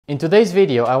In today's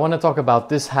video, I want to talk about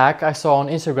this hack I saw on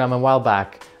Instagram a while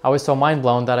back. I was so mind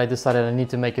blown that I decided I need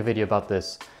to make a video about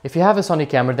this. If you have a Sony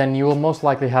camera, then you will most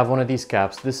likely have one of these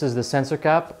caps. This is the sensor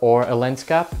cap or a lens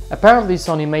cap. Apparently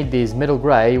Sony made these middle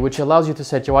gray, which allows you to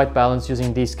set your white balance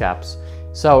using these caps.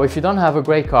 So if you don't have a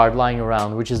gray card lying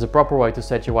around, which is the proper way to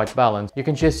set your white balance, you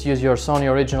can just use your Sony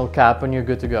original cap and you're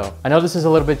good to go. I know this is a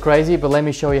little bit crazy, but let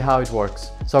me show you how it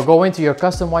works. So go into your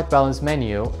custom white balance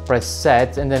menu, press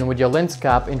set, and then with your lens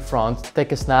cap in front,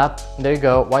 take a snap, and there you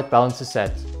go, white balance is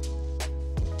set.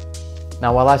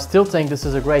 Now, while I still think this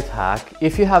is a great hack,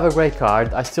 if you have a gray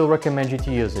card, I still recommend you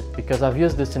to use it, because I've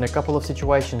used this in a couple of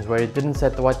situations where it didn't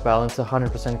set the white balance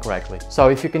 100% correctly. So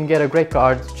if you can get a gray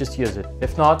card, just use it.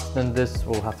 If not, then this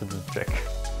will have to do the trick.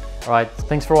 Alright,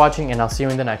 thanks for watching and I'll see you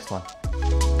in the next one.